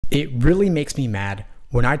It really makes me mad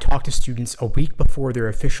when I talk to students a week before their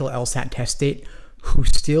official LSAT test date who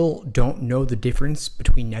still don't know the difference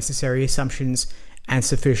between necessary assumptions and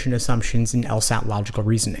sufficient assumptions in LSAT logical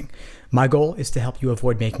reasoning. My goal is to help you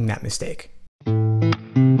avoid making that mistake.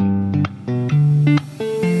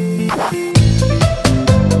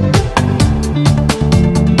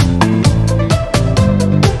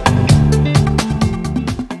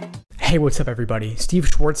 Hey, what's up everybody? Steve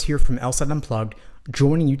Schwartz here from LSAT Unplugged,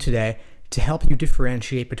 joining you today to help you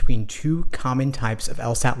differentiate between two common types of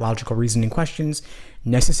LSAT logical reasoning questions,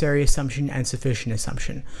 necessary assumption and sufficient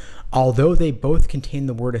assumption. Although they both contain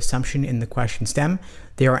the word assumption in the question stem,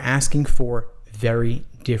 they are asking for very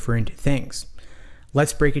different things.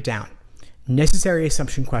 Let's break it down. Necessary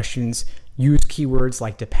assumption questions use keywords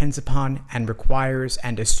like depends upon and requires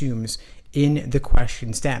and assumes in the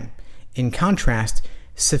question stem. In contrast,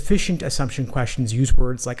 sufficient assumption questions use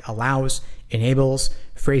words like allows, enables,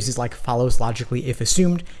 phrases like follows logically if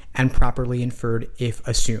assumed, and properly inferred if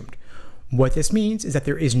assumed. What this means is that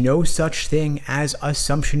there is no such thing as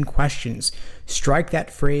assumption questions. Strike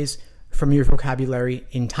that phrase from your vocabulary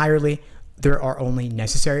entirely. There are only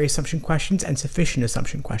necessary assumption questions and sufficient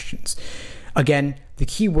assumption questions. Again, the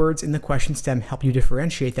key words in the question stem help you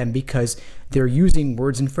differentiate them because they're using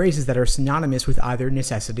words and phrases that are synonymous with either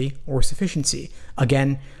necessity or sufficiency.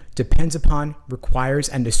 Again, depends upon, requires,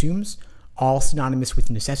 and assumes, all synonymous with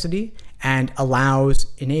necessity, and allows,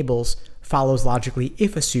 enables, follows logically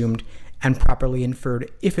if assumed, and properly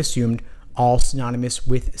inferred if assumed, all synonymous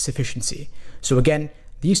with sufficiency. So again,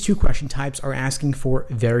 these two question types are asking for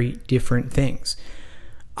very different things.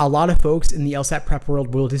 A lot of folks in the LSAT prep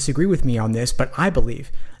world will disagree with me on this, but I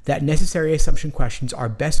believe that necessary assumption questions are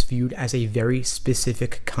best viewed as a very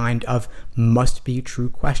specific kind of must-be true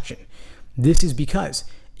question. This is because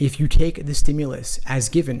if you take the stimulus as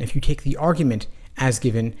given, if you take the argument as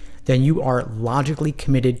given, then you are logically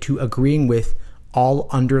committed to agreeing with all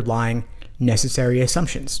underlying necessary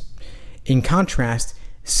assumptions. In contrast,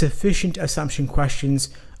 sufficient assumption questions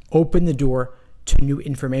open the door to new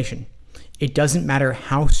information. It doesn't matter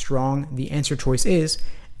how strong the answer choice is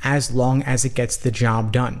as long as it gets the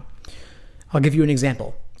job done. I'll give you an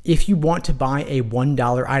example. If you want to buy a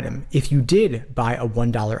 $1 item, if you did buy a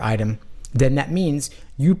 $1 item, then that means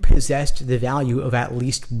you possessed the value of at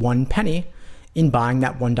least 1 penny in buying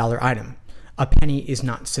that $1 item. A penny is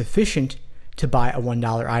not sufficient to buy a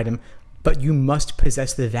 $1 item, but you must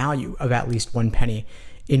possess the value of at least 1 penny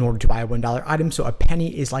in order to buy a $1 item, so a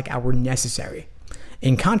penny is like our necessary.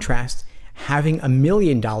 In contrast, having $1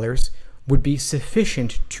 million would be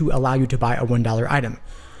sufficient to allow you to buy a $1 item.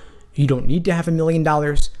 You don't need to have $1 million,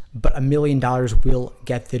 but $1 million will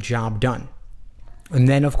get the job done. And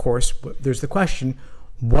then, of course, there's the question,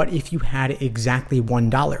 what if you had exactly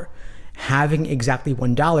 $1? Having exactly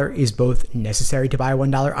 $1 is both necessary to buy a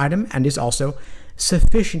 $1 item and is also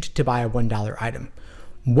sufficient to buy a $1 item.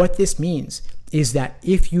 What this means is that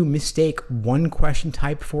if you mistake one question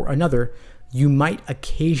type for another, you might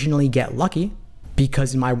occasionally get lucky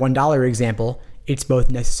because in my $1 example, it's both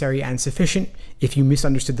necessary and sufficient. If you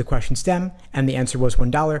misunderstood the question stem and the answer was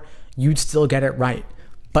 $1, you'd still get it right.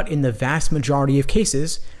 But in the vast majority of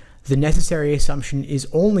cases, the necessary assumption is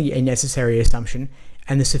only a necessary assumption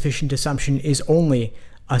and the sufficient assumption is only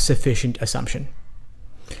a sufficient assumption.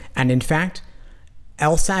 And in fact,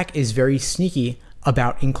 LSAC is very sneaky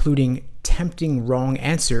about including tempting wrong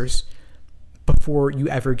answers before you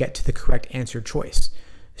ever get to the correct answer choice.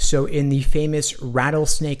 So in the famous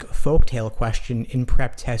rattlesnake folktale question in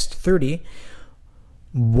Prep Test 30,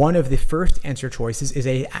 one of the first answer choices is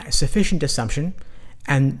a sufficient assumption,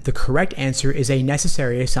 and the correct answer is a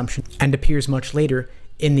necessary assumption and appears much later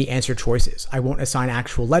in the answer choices. I won't assign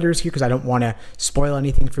actual letters here because I don't want to spoil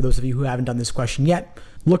anything for those of you who haven't done this question yet.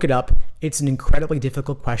 Look it up. It's an incredibly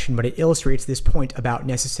difficult question, but it illustrates this point about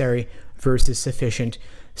necessary versus sufficient.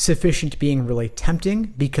 Sufficient being really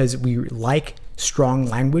tempting because we like strong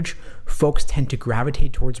language. Folks tend to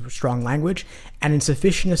gravitate towards strong language. And in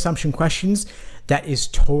sufficient assumption questions, that is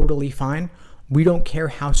totally fine. We don't care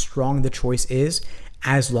how strong the choice is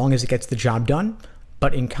as long as it gets the job done.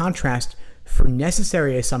 But in contrast, for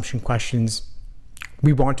necessary assumption questions,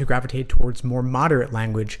 we want to gravitate towards more moderate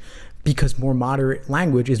language because more moderate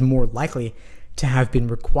language is more likely to have been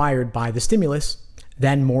required by the stimulus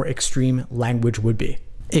than more extreme language would be.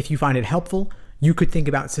 If you find it helpful, you could think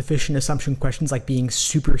about sufficient assumption questions like being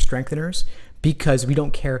super strengtheners because we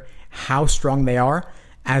don't care how strong they are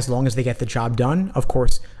as long as they get the job done. Of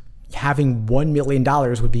course, having $1 million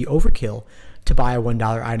would be overkill to buy a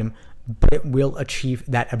 $1 item, but it will achieve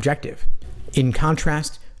that objective. In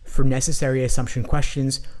contrast, for necessary assumption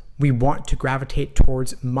questions, we want to gravitate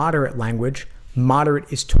towards moderate language.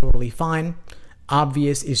 Moderate is totally fine.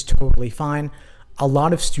 Obvious is totally fine. A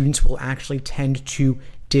lot of students will actually tend to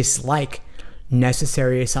dislike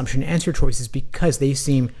necessary assumption answer choices because they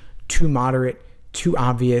seem too moderate, too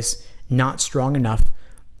obvious, not strong enough.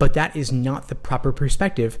 But that is not the proper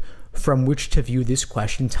perspective from which to view this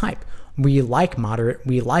question type. We like moderate,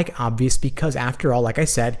 we like obvious because, after all, like I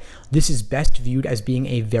said, this is best viewed as being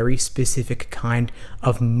a very specific kind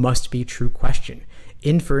of must-be-true question.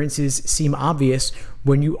 Inferences seem obvious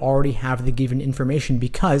when you already have the given information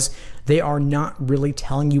because they are not really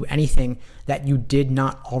telling you anything that you did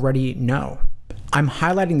not already know. I'm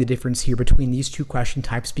highlighting the difference here between these two question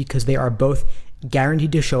types because they are both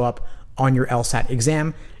guaranteed to show up on your LSAT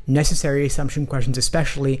exam. Necessary assumption questions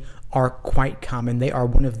especially are quite common. They are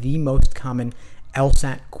one of the most common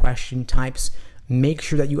LSAT question types. Make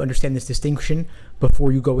sure that you understand this distinction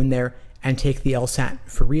before you go in there and take the LSAT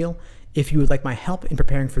for real. If you would like my help in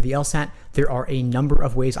preparing for the LSAT, there are a number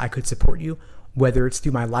of ways I could support you, whether it's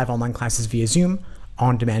through my live online classes via Zoom,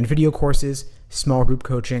 on-demand video courses, small group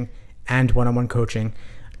coaching, and one-on-one coaching.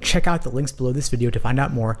 Check out the links below this video to find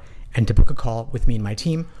out more and to book a call with me and my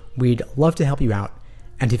team. We'd love to help you out.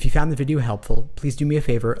 And if you found the video helpful, please do me a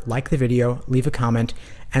favor, like the video, leave a comment,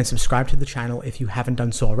 and subscribe to the channel if you haven't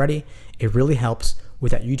done so already. It really helps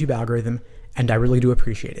with that YouTube algorithm, and I really do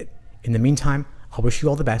appreciate it. In the meantime, I'll wish you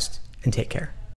all the best and take care.